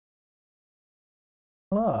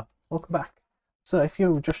Hello, welcome back. So if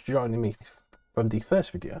you're just joining me from the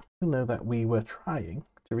first video, you'll know that we were trying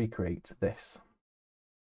to recreate this.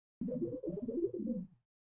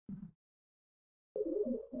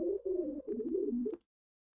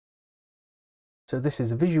 So this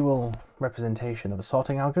is a visual representation of a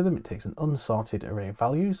sorting algorithm. It takes an unsorted array of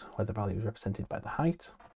values, where the value is represented by the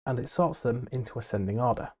height, and it sorts them into ascending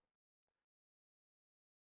order.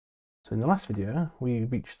 So in the last video, we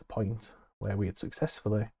reached the point where we had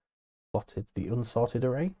successfully plotted the unsorted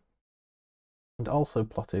array and also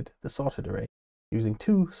plotted the sorted array using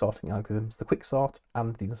two sorting algorithms, the quicksort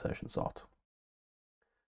and the insertion sort.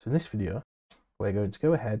 So in this video, we're going to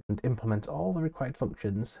go ahead and implement all the required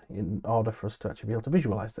functions in order for us to actually be able to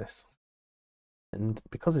visualize this. And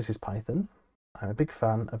because this is Python, I'm a big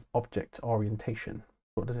fan of object orientation.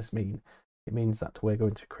 What does this mean? It means that we're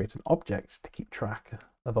going to create an object to keep track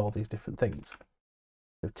of all these different things.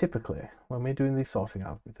 So typically, when we're doing these sorting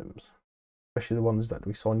algorithms, especially the ones that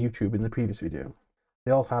we saw on YouTube in the previous video,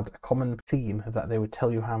 they all had a common theme of that they would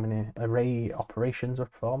tell you how many array operations were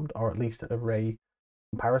performed, or at least array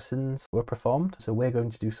comparisons were performed. So we're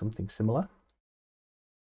going to do something similar.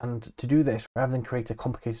 And to do this, rather than create a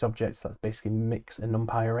complicated object that's basically mix a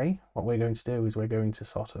NumPy array, what we're going to do is we're going to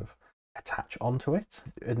sort of attach onto it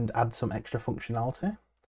and add some extra functionality.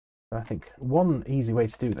 So I think one easy way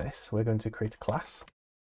to do this, we're going to create a class.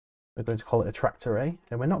 We're going to call it a tracked array,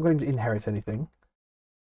 and we're not going to inherit anything.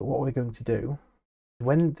 But what we're going to do,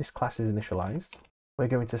 when this class is initialized, we're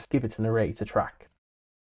going to give it an array to track.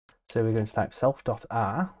 So we're going to type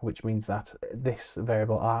self.r, which means that this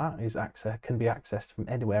variable r can be accessed from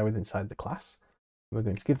anywhere within inside the class. We're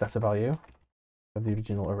going to give that a value of the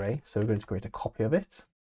original array. So we're going to create a copy of it.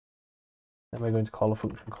 Then we're going to call a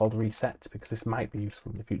function called reset, because this might be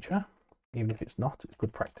useful in the future. Even if it's not, it's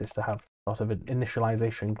good practice to have sort of an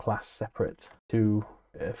initialization class separate to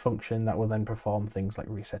a function that will then perform things like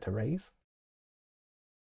reset arrays.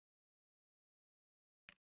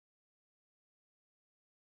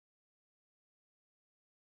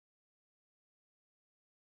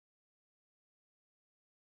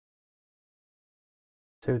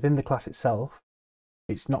 So within the class itself,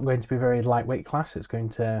 it's not going to be a very lightweight class. It's going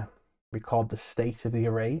to record the state of the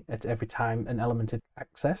array at every time an element is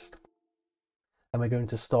accessed. And we're going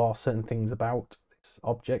to store certain things about this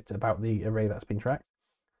object, about the array that's been tracked.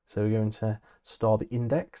 So we're going to store the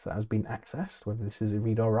index that has been accessed, whether this is a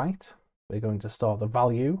read or write. We're going to store the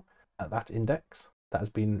value at that index that has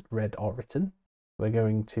been read or written. We're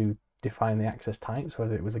going to define the access types,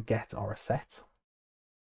 whether it was a get or a set.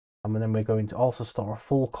 And then we're going to also store a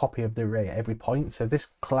full copy of the array at every point. So this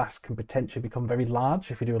class can potentially become very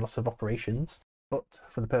large if you do a lot of operations. But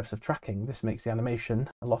for the purpose of tracking, this makes the animation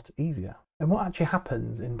a lot easier. And what actually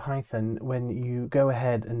happens in Python when you go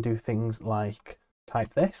ahead and do things like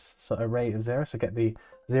type this, so array of 0, so get the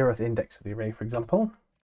 0th index of the array, for example,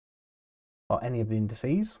 or any of the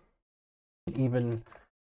indices, even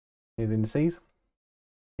the indices,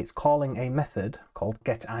 it's calling a method called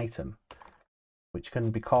getItem, which can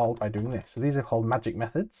be called by doing this. So these are called magic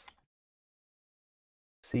methods.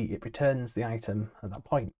 See, it returns the item at that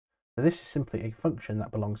point. So this is simply a function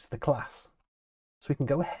that belongs to the class. So we can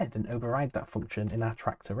go ahead and override that function in our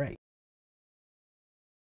tracked array.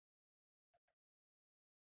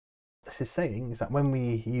 What this is saying is that when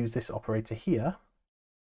we use this operator here,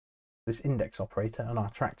 this index operator on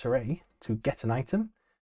our tracked array to get an item,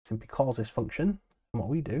 it simply calls this function. And what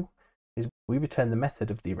we do is we return the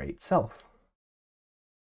method of the array itself.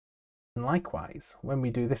 And likewise, when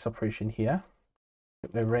we do this operation here,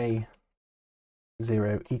 array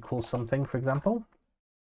 0 equals something, for example,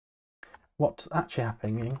 what's actually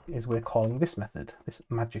happening is we're calling this method, this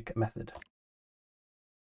magic method,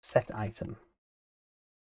 setItem.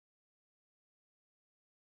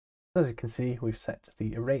 As you can see, we've set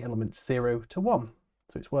the array elements 0 to 1,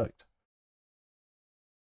 so it's worked.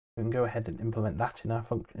 We can go ahead and implement that in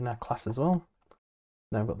our class as well.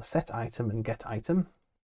 Now we've got the setItem and getItem,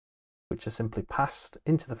 which are simply passed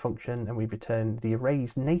into the function, and we've returned the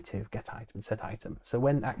array's native getItem and setItem. So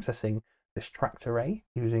when accessing this tracked array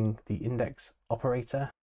using the index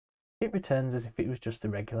operator, it returns as if it was just a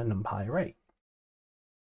regular NumPy array.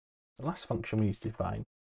 The last function we need to define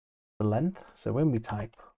the length. So when we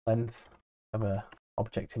type length of an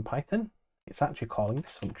object in Python, it's actually calling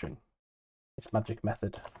this function, this magic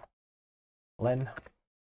method, len,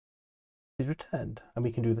 is returned. And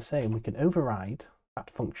we can do the same. We can override that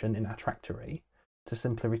function in our tracked array to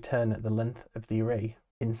simply return the length of the array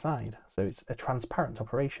inside. So it's a transparent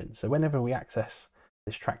operation. So whenever we access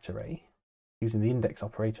this tracked array using the index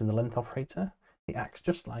operator and the length operator, it acts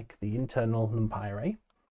just like the internal NumPy array.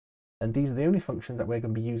 And these are the only functions that we're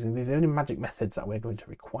going to be using. These are the only magic methods that we're going to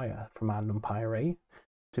require from our NumPy array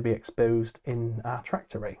to be exposed in our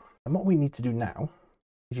tracked array. And what we need to do now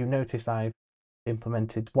is, you notice I've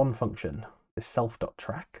implemented one function, this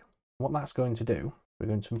self.track. What that's going to do, we're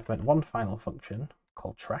going to implement one final function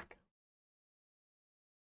called track.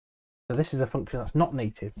 So this is a function that's not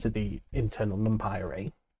native to the internal NumPy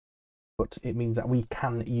array, but it means that we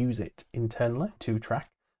can use it internally to track.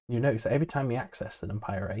 You notice that every time we access the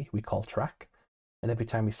NumPy array, we call track, and every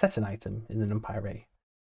time we set an item in the NumPy array,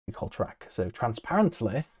 we call track. So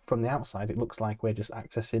transparently, from the outside, it looks like we're just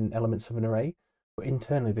accessing elements of an array, but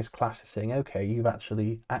internally this class is saying, okay, you've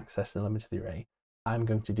actually accessed an element of the array. I'm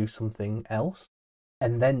going to do something else,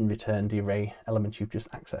 and then return the array element you've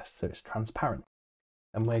just accessed. So it's transparent.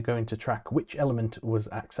 And we're going to track which element was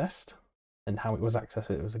accessed and how it was accessed,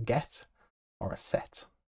 whether it was a get or a set.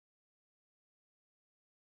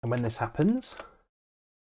 And when this happens,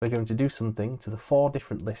 we're going to do something to the 4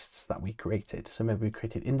 different lists that we created. So maybe we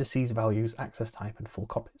created indices, values, access type, and full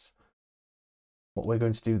copies. What we're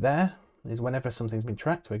going to do there is, whenever something's been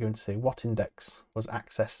tracked, we're going to say what index was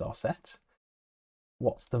accessed or set,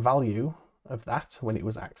 what's the value of that when it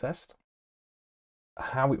was accessed,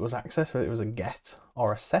 how it was accessed, whether it was a get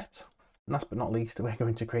or a set, and last but not least, we're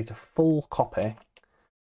going to create a full copy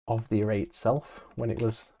of the array itself when it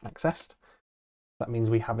was accessed. That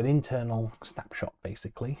means we have an internal snapshot,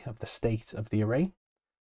 basically, of the state of the array.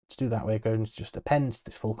 To do that, we're going to just append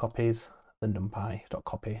this full copies, the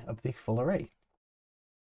numpy.copy of the full array.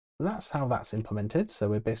 And that's how that's implemented. So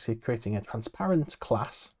we're basically creating a transparent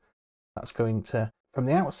class that's going to, from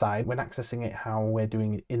the outside, when accessing it, how we're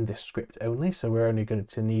doing it in this script only. So we're only going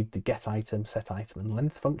to need the get item, set item, and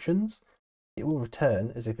length functions. It will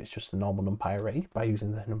return as if it's just a normal NumPy array by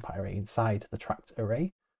using the NumPy array inside the tracked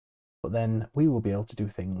array. But then we will be able to do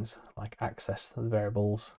things like access the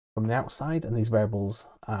variables from the outside, and these variables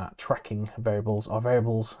are tracking variables, or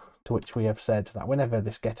variables to which we have said that whenever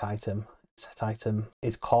this get item, set item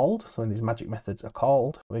is called, so when these magic methods are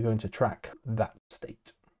called, we're going to track that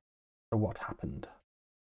state. So what happened?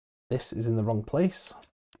 This is in the wrong place,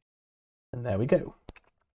 and there we go.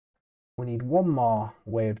 We need one more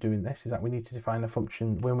way of doing this, is that we need to define a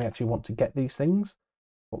function when we actually want to get these things.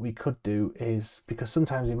 What we could do is, because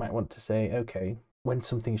sometimes you might want to say, okay, when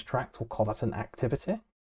something is tracked, we'll call that an activity.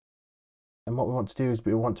 And what we want to do is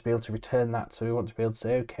we want to be able to return that. So we want to be able to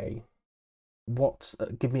say, okay,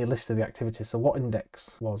 give me a list of the activities. So what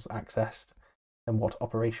index was accessed and what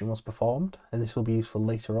operation was performed. And this will be useful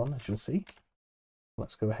later on, as you'll see.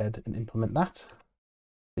 Let's go ahead and implement that.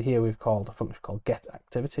 So here we've called a function called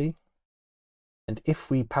getActivity. And if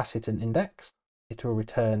we pass it an index, it will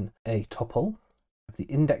return a tuple of the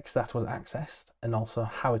index that was accessed and also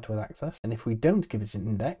how it was accessed. And if we don't give it an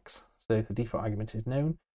index, so if the default argument is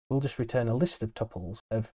known, we'll just return a list of tuples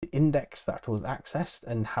of the index that was accessed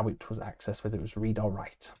and how it was accessed, whether it was read or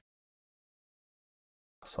write.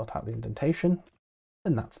 Sort out the indentation,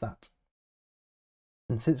 and that's that.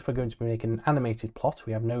 And since we're going to be making an animated plot,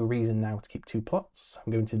 we have no reason now to keep 2 plots.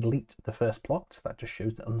 I'm going to delete the first plot. That just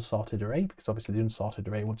shows the unsorted array, because obviously the unsorted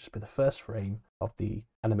array will just be the first frame of the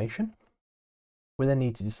animation. We then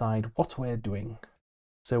need to decide what we're doing.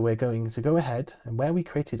 So we're going to go ahead, and where we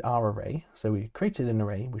created our array, so we created an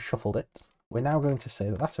array, we shuffled it, we're now going to say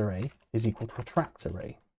that that array is equal to a tracked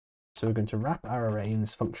array. So we're going to wrap our array in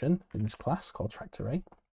this function, in this class called tracked array.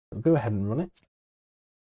 So we'll go ahead and run it.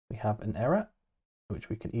 We have an error, which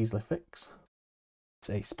we can easily fix. It's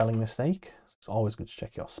a spelling mistake, so it's always good to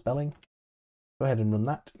check your spelling. Go ahead and run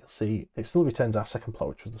that. You'll see it still returns our second plot,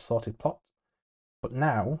 which was the sorted plot. But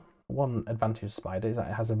now, one advantage of Spider is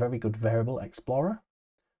that it has a very good variable explorer.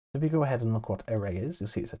 So if you go ahead and look what array is, you'll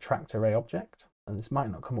see it's a tracked array object. And this might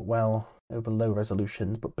not come up well over low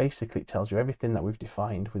resolutions, but basically it tells you everything that we've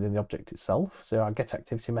defined within the object itself. So our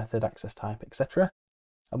getActivity method, access type, etc.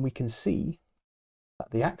 And we can see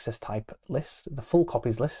that the access type list, the full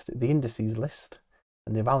copies list, the indices list,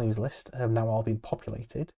 and the values list have now all been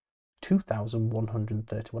populated.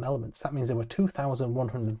 2,131 elements. That means there were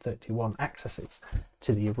 2,131 accesses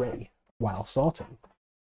to the array while sorting.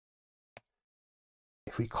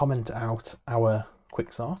 If we comment out our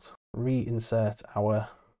quicksort, reinsert our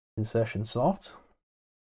insertion sort,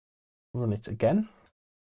 run it again,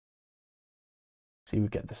 see we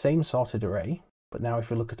get the same sorted array, but now if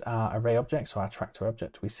we look at our array object, so our tracked array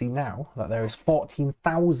object, we see now that there is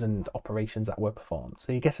 14,000 operations that were performed.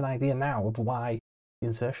 So you get an idea now of why the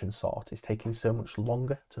insertion sort is taking so much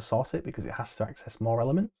longer to sort it, because it has to access more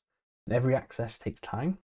elements, and every access takes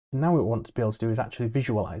time. And now what we want to be able to do is actually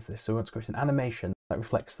visualize this. So we want to create an animation That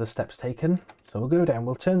reflects the steps taken. So we'll go down,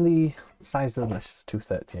 we'll turn the size of the list to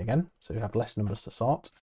 30 again, so we have less numbers to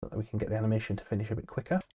sort, so that we can get the animation to finish a bit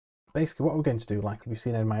quicker. Basically what we're going to do, like you've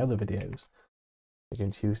seen in my other videos, we're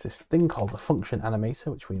going to use this thing called the function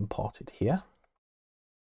animator, which we imported here.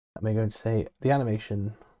 And we're going to say the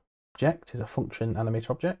animation object is a function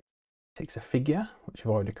animator object. It takes a figure, which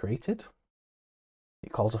we've already created.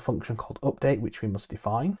 It calls a function called update, which we must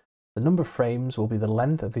define. The number of frames will be the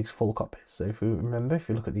length of these full copies. So if you remember, if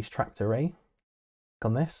you look at these tracked array, click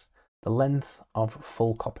on this, the length of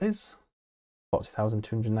full copies,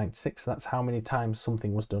 40,296. That's how many times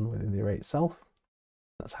something was done within the array itself.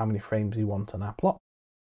 That's how many frames we want on our plot.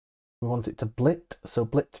 We want it to blit. So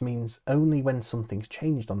blit means only when something's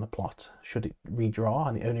changed on the plot should it redraw,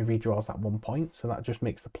 and it only redraws that one point. So that just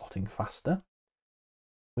makes the plotting faster.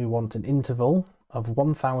 We want an interval of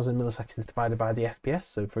 1000 milliseconds divided by the FPS.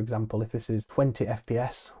 So for example, if this is 20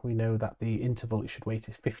 FPS, we know that the interval it should wait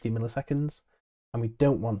is 50 milliseconds, and we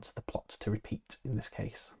don't want the plot to repeat in this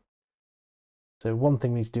case. So one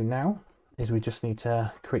thing we need to do now is we just need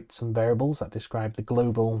to create some variables that describe the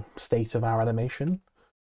global state of our animation.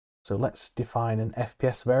 So let's define an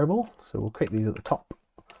FPS variable. So we'll create these at the top.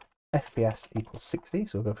 FPS equals 60,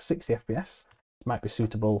 so we'll go for 60 FPS. It might be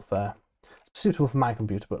suitable for my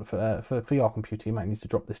computer, but for your computer you might need to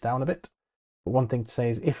drop this down a bit. But one thing to say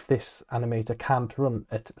is if this animator can't run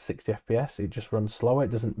at 60 FPS, it just runs slower,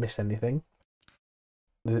 it doesn't miss anything.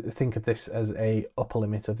 Think of this as a upper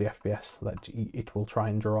limit of the FPS that it will try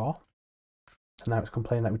and draw. And now it's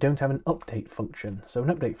complaining that we don't have an update function. So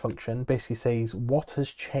an update function basically says what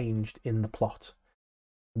has changed in the plot.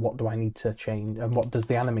 What do I need to change, and what does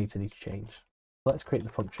the animator need to change? Let's create the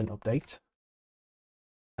function update.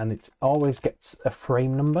 And it always gets a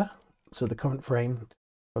frame number, so the current frame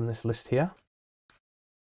from this list here.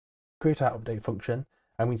 Create our update function,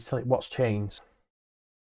 and we tell it what's changed.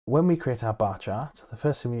 When we create our bar chart, the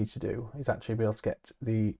first thing we need to do is actually be able to get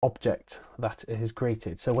the object that it has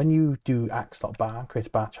created. So when you do ax.bar, create a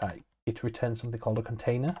bar chart, it returns something called a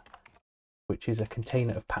container, which is a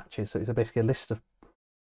container of patches. So it's basically a list of,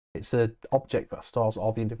 it's an object that stores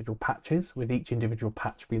all the individual patches, with each individual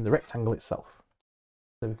patch being the rectangle itself.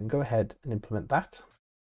 So we can go ahead and implement that.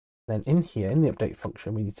 Then in here, in the update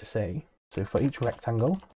function, we need to say, so for each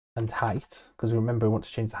rectangle and height, because remember we want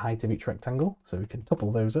to change the height of each rectangle, so we can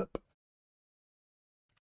tuple those up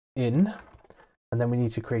in, and then we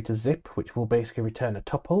need to create a zip, which will basically return a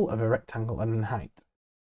tuple of a rectangle and a height.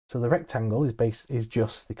 So the rectangle is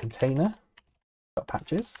just the container got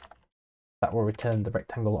patches that will return the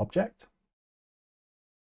rectangle object,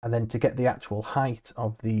 and then to get the actual height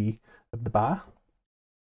of the bar,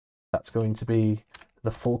 that's going to be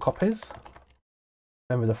the full copies.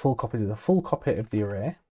 Remember, the full copies is a full copy of the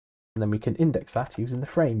array, and then we can index that using the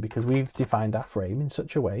frame, because we've defined our frame in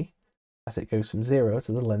such a way that it goes from 0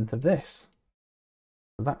 to the length of this.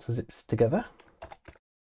 So that zips together,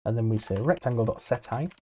 and then we say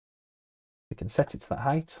rectangle.setHeight. We can set it to that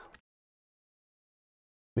height.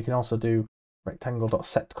 We can also do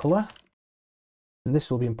rectangle.setColor, and this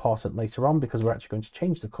will be important later on because we're actually going to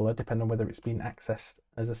change the color depending on whether it's being accessed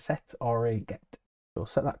as a set or a get. So we'll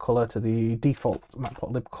set that color to the default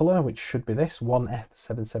matplotlib color, which should be this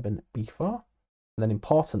 1F77B4. And then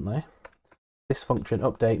importantly, this function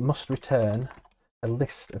update must return a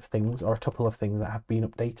list of things or a tuple of things that have been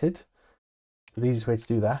updated. So the easiest way to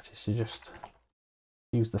do that is to just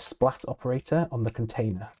use the splat operator on the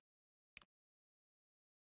container.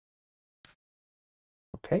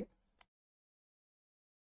 Okay.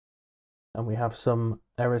 And we have some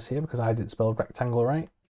errors here because I didn't spell rectangle right.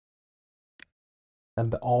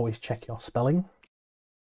 But always check your spelling.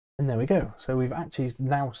 And there we go. So we've actually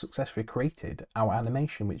now successfully created our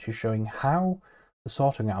animation, which is showing how the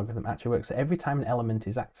sorting algorithm actually works. So every time an element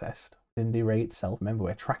is accessed in the array itself, remember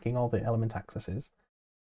we're tracking all the element accesses.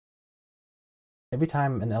 Every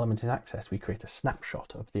time an element is accessed, we create a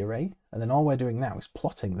snapshot of the array. And then all we're doing now is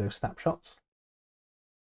plotting those snapshots.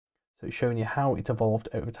 So it's showing you how it evolved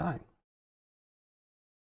over time.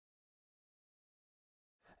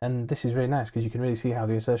 And this is really nice because you can really see how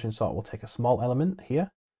the insertion sort will take a small element here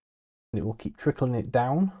and it will keep trickling it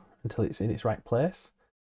down until it's in its right place.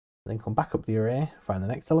 Then come back up the array, find the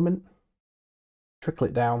next element, trickle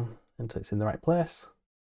it down until it's in the right place.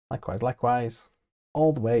 Likewise, likewise,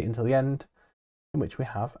 all the way until the end in which we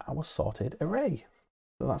have our sorted array.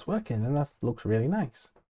 So that's working and that looks really nice.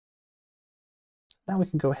 Now we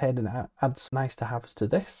can go ahead and add some nice to haves to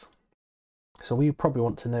this. So we probably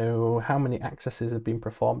want to know how many accesses have been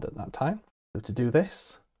performed at that time. So to do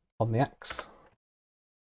this, on the ax,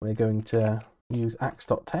 we're going to use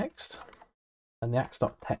ax.text. and the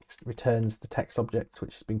ax.text returns the text object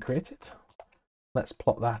which has been created. Let's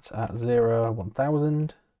plot that at 0,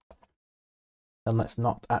 1000. And let's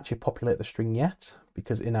not actually populate the string yet,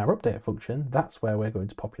 because in our update function, that's where we're going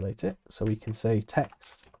to populate it. So we can say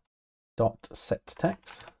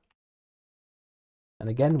text.setText. And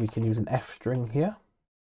again, we can use an F string here.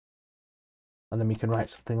 And then we can write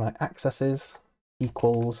something like accesses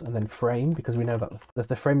equals and then frame, because we know that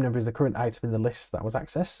the frame number is the current item in the list that was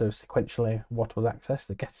accessed. So sequentially, what was accessed,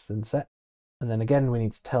 the get and set. And then again, we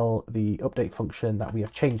need to tell the update function that we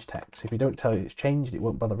have changed text. If you don't tell it it's changed, it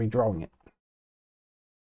won't bother redrawing it.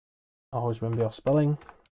 Always remember your spelling.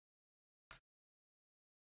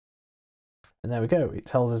 And there we go. It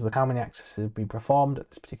tells us how many accesses have been performed at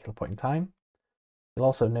this particular point in time. You'll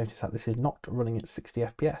also notice that this is not running at 60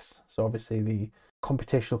 FPS. So obviously the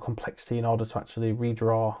computational complexity in order to actually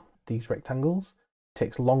redraw these rectangles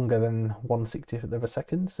takes longer than 1/60th of a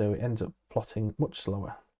second. So it ends up plotting much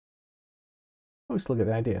slower. But we still get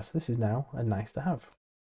the idea. So this is now a nice to have.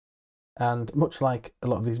 And much like a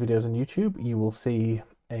lot of these videos on YouTube, you will see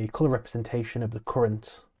a color representation of the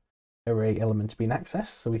current array element being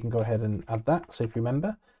accessed. So we can go ahead and add that. So if you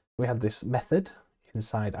remember, we had this method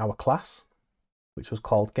inside our class, which was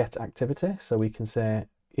called getActivity. So we can say,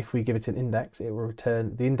 if we give it an index, it will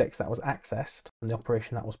return the index that was accessed and the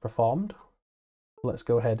operation that was performed. Let's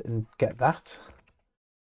go ahead and get that.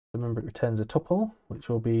 Remember, it returns a tuple, which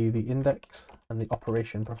will be the index and the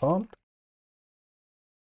operation performed.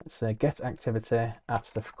 Let's say getActivity at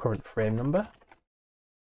the current frame number.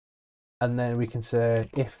 And then we can say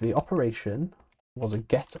if the operation was a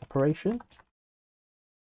get operation,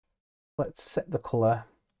 let's set the color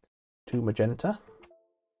to magenta.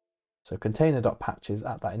 So container.patches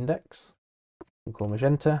at that index, we call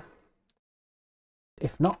magenta.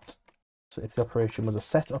 If not, so if the operation was a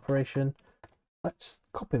set operation, let's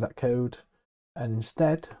copy that code and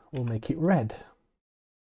instead we'll make it red.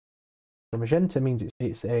 So magenta means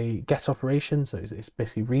it's a get operation, so it's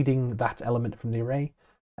basically reading that element from the array,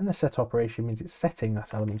 and the set operation means it's setting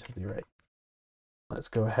that element of the array. Let's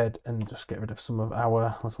go ahead and just get rid of some of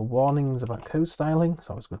our little warnings about code styling.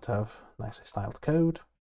 So it's good to have nicely styled code.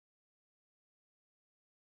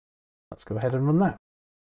 Let's go ahead and run that.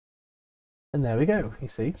 And there we go, you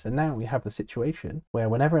see. So now we have the situation where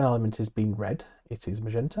whenever an element is being read, it is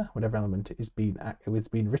magenta. Whenever an element is being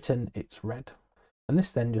written, it's red. And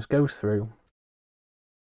this then just goes through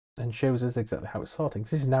and shows us exactly how it's sorting.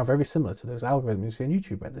 So this is now very similar to those algorithms you see on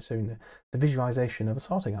YouTube where they're showing the visualization of a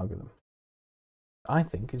sorting algorithm. I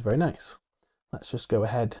think is very nice. Let's just go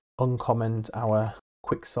ahead, uncomment our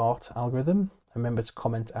quick sort algorithm. Remember to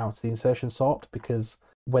comment out the insertion sort, because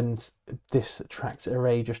when this tracked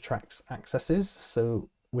array just tracks accesses, so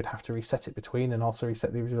we'd have to reset it between and also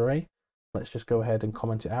reset the original array. Let's just go ahead and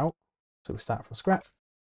comment it out. So we start from scratch.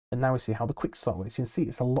 And now we see how the quick sort works. You can see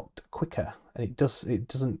it's a lot quicker, and it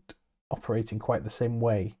doesn't operate in quite the same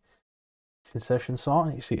way. It's insertion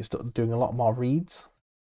sort, you see it's doing a lot more reads.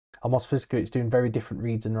 Or more specifically, it's doing very different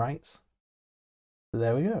reads and writes. So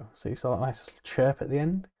there we go. So you saw that nice little chirp at the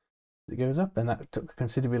end. It goes up, and that took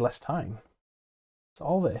considerably less time. So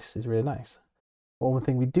all this is really nice. One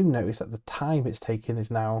thing we do notice that the time it's taken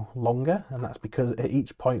is now longer, and that's because at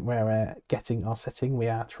each point where we're getting our setting, we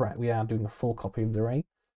are doing a full copy of the array.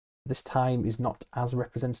 This time is not as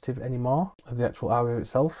representative anymore of the actual algorithm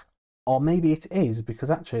itself. Or maybe it is,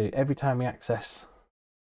 because actually every time we access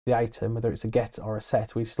the item, whether it's a get or a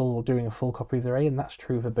set, we're still doing a full copy of the array, and that's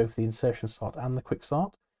true for both the insertion sort and the quick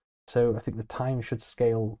sort. So I think the time should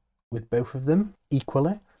scale with both of them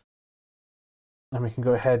equally. And we can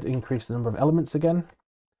go ahead and increase the number of elements again,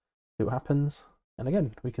 see what happens. And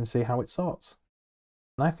again, we can see how it sorts.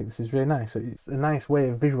 And I think this is really nice. So it's a nice way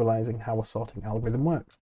of visualizing how a sorting algorithm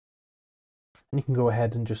works. And you can go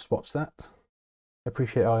ahead and just watch that.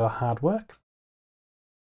 Appreciate all your hard work.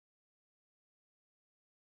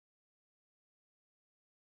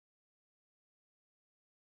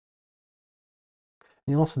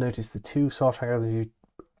 And you'll also notice the two sorting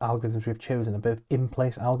algorithms we've chosen are both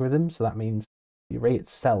in-place algorithms. So that means the array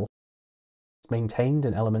itself is maintained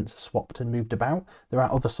and elements are swapped and moved about. There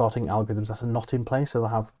are other sorting algorithms that are not in place,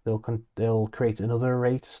 so they'll create another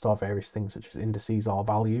array to store various things such as indices or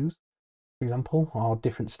values, for example, or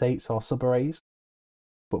different states or subarrays.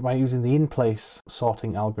 But by using the in-place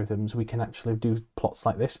sorting algorithms, we can actually do plots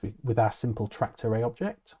like this with our simple tracked array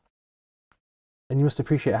object. And you must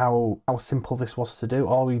appreciate how simple this was to do.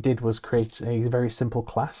 All we did was create a very simple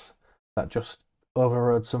class that just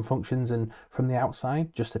overrode some functions and from the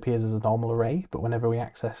outside just appears as a normal array. But whenever we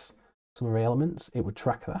access some array elements, it would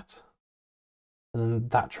track that. And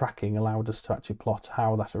that tracking allowed us to actually plot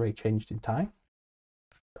how that array changed in time.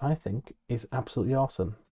 I think is absolutely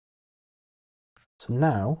awesome. So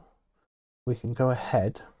now we can go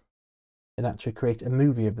ahead and actually create a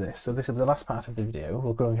movie of this. So this is the last part of the video.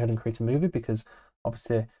 We'll go ahead and create a movie because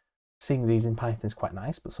obviously seeing these in Python is quite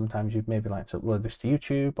nice, but sometimes you'd maybe like to upload this to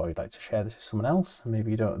YouTube, or you'd like to share this with someone else.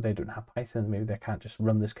 Maybe they don't have Python, maybe they can't just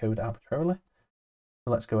run this code arbitrarily.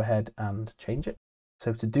 So let's go ahead and change it.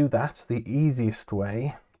 So to do that, the easiest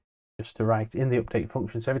way just to write in the update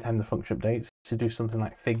function. So every time the function updates, to do something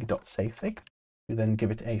like fig.savefig. We then give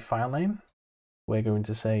it a file name. We're going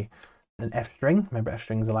to say an f string. Remember, f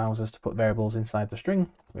strings allows us to put variables inside the string.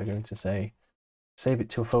 We're going to say save it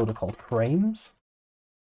to a folder called frames.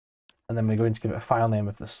 And then we're going to give it a file name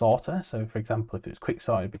of the sorter. So for example, if it was quick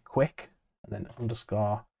sort, it'd be quick, and then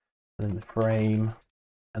underscore, and then the frame,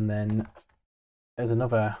 and then there's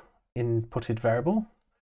another inputted variable.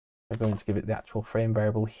 We're going to give it the actual frame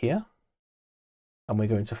variable here. And we're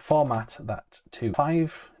going to format that to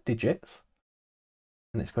 5 digits.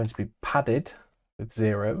 And it's going to be padded with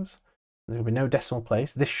zeros. There will be no decimal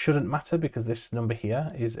place. This shouldn't matter because this number here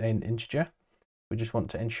is an integer. We just want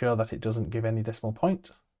to ensure that it doesn't give any decimal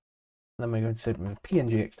point. And then we're going to save it with a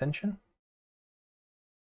PNG extension.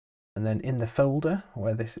 And then in the folder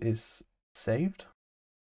where this is saved,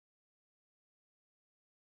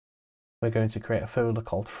 we're going to create a folder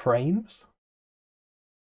called frames.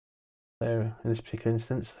 So in this particular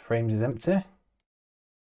instance, the frames is empty.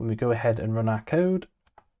 When we go ahead and run our code,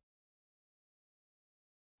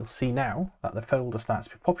 you'll see now that the folder starts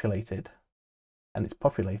to be populated, and it's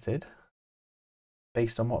populated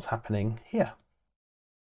based on what's happening here.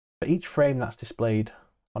 For each frame that's displayed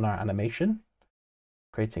on our animation,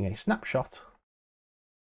 creating a snapshot,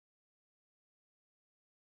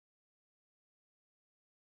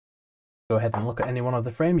 go ahead and look at any one of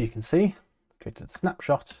the frames, you can see, created a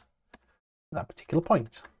snapshot at that particular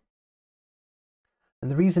point.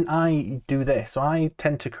 And the reason I do this, so I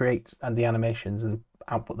tend to create the animations and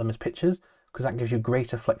output them as pictures, because that gives you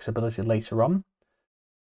greater flexibility later on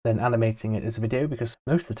than animating it as a video, because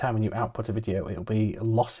most of the time when you output a video, it'll be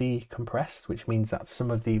lossy compressed, which means that some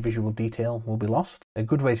of the visual detail will be lost. A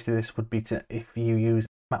good way to do this would be to, if you use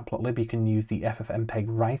Matplotlib, you can use the FFmpeg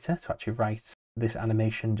writer to actually write this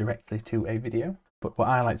animation directly to a video. But what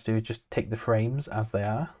I like to do is just take the frames as they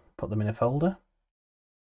are, put them in a folder.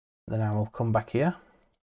 Then I will come back here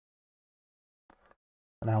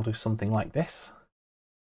and I'll do something like this.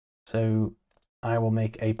 So I will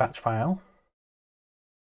make a batch file.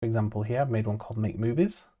 For example, here I've made one called Make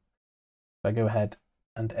Movies. So I go ahead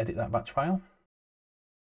and edit that batch file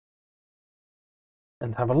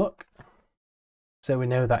and have a look. So we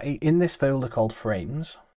know that in this folder called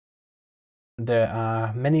frames, there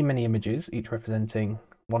are many, many images, each representing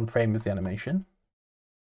one frame of the animation,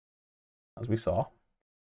 as we saw.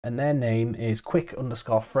 And their name is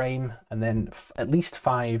quick_frame, and then at least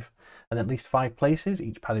 5 places,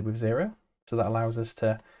 each padded with 0. So that allows us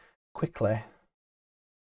to quickly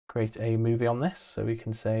create a movie on this. So we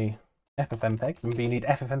can say FFmpeg. Remember, you need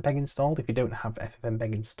FFmpeg installed. If you don't have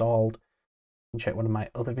FFmpeg installed, you can check one of my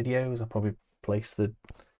other videos. I'll probably place the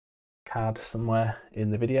card somewhere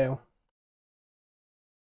in the video.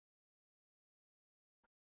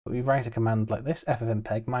 But we write a command like this,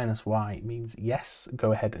 FFmpeg -y means yes,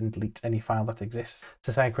 go ahead and delete any file that exists.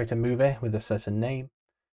 So say I create a movie with a certain name.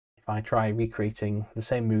 If I try recreating the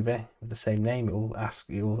same movie with the same name, it will ask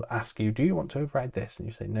you, do you want to override this? And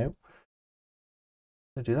you say no.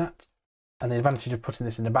 So do that. And the advantage of putting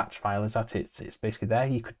this in a batch file is that it's basically there.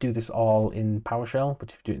 You could do this all in PowerShell, but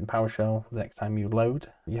if you do it in PowerShell, the next time you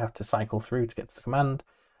load, you have to cycle through to get to the command.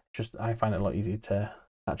 I find it a lot easier to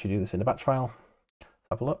actually do this in a batch file.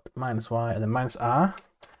 Have a look, -y, and then -r,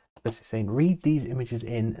 basically saying read these images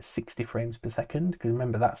in 60 frames per second, because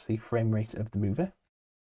remember that's the frame rate of the movie.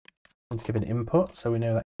 And to give an input, so we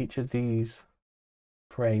know that each of these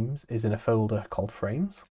frames is in a folder called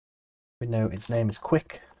frames. We know its name is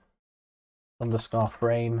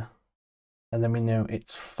quick_frame, and then we know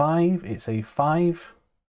it's a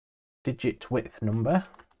 5-digit width number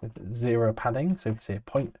with 0 padding, so we say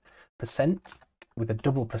 0.% with a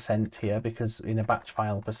double percent here, because in a batch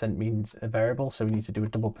file percent means a variable, so we need to do a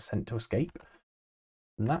double percent to escape.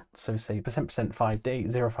 And that, so say %% 5D,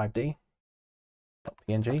 05D,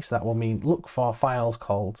 .png, so that will mean look for files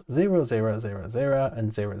called 0000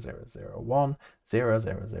 and 0001,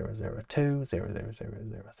 00002,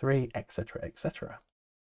 00003, etc, etc.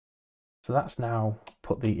 So that's now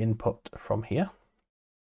put the input from here.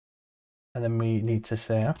 And then we need to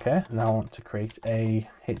say, okay, now I want to create a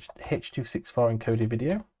H.264 encoded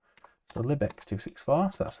video. So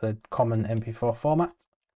libx264, so that's the common MP4 format.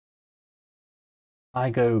 I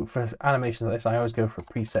go for animations like this, I always go for a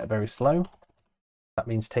preset very slow. That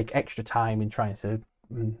means take extra time in trying to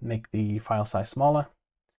make the file size smaller.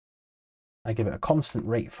 I give it a constant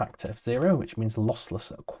rate factor of 0, which means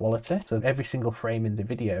lossless quality. So every single frame in the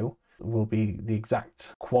video will be the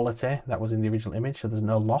exact quality that was in the original image, so there's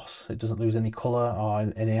no loss. It doesn't lose any color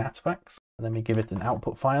or any artifacts. And then we give it an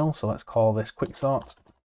output file. So let's call this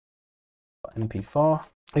quicksort.mp4.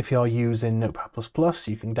 If you're using Notepad++,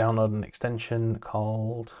 you can download an extension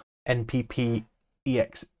called npp-exec,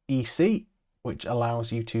 which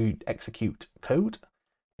allows you to execute code.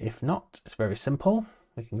 If not, it's very simple.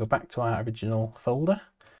 We can go back to our original folder.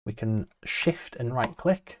 We can shift and right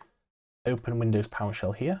click, open Windows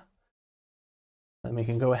PowerShell here. Then we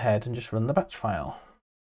can go ahead and just run the batch file.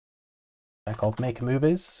 They're called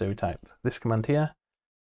makermovies. So we type this command here,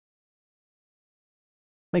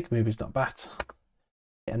 makermovies.bat,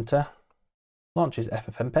 enter, launches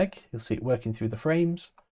FFMPEG. You'll see it working through the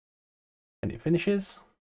frames. And it finishes.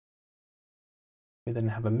 We then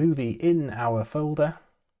have a movie in our folder.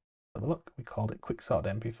 Have a look, we called it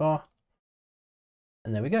quicksort.mp4.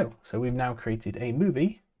 And there we go. So we've now created a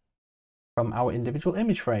movie from our individual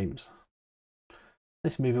image frames.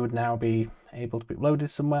 This movie would now be able to be uploaded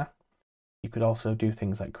somewhere. You could also do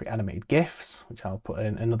things like create animated GIFs, which I'll put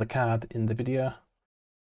in another card in the video.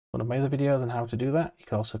 One of my other videos on how to do that. You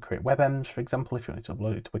could also create WebMs, for example, if you wanted to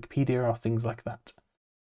upload it to Wikipedia or things like that.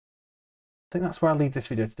 I think that's where I'll leave this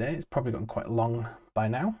video today. It's probably gotten quite long by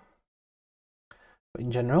now. But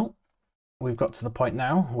in general, we've got to the point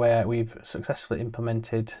now where we've successfully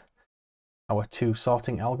implemented our 2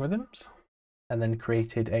 sorting algorithms and then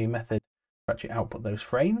created a method to actually output those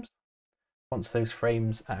frames. Once those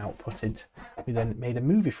frames are outputted, we then made a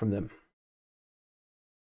movie from them.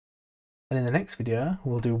 And in the next video,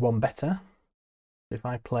 we'll do one better. If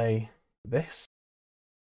I play this,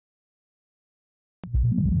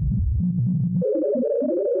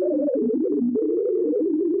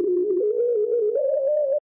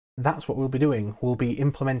 that's what we'll be doing. We'll be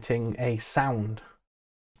implementing a sound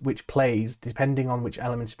which plays depending on which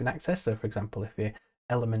element has been accessed. So for example, if the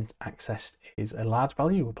element accessed is a large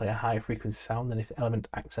value, we'll play a higher frequency sound than if the element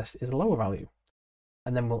accessed is a lower value.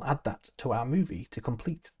 And then we'll add that to our movie to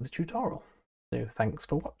complete the tutorial. So thanks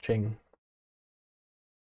for watching.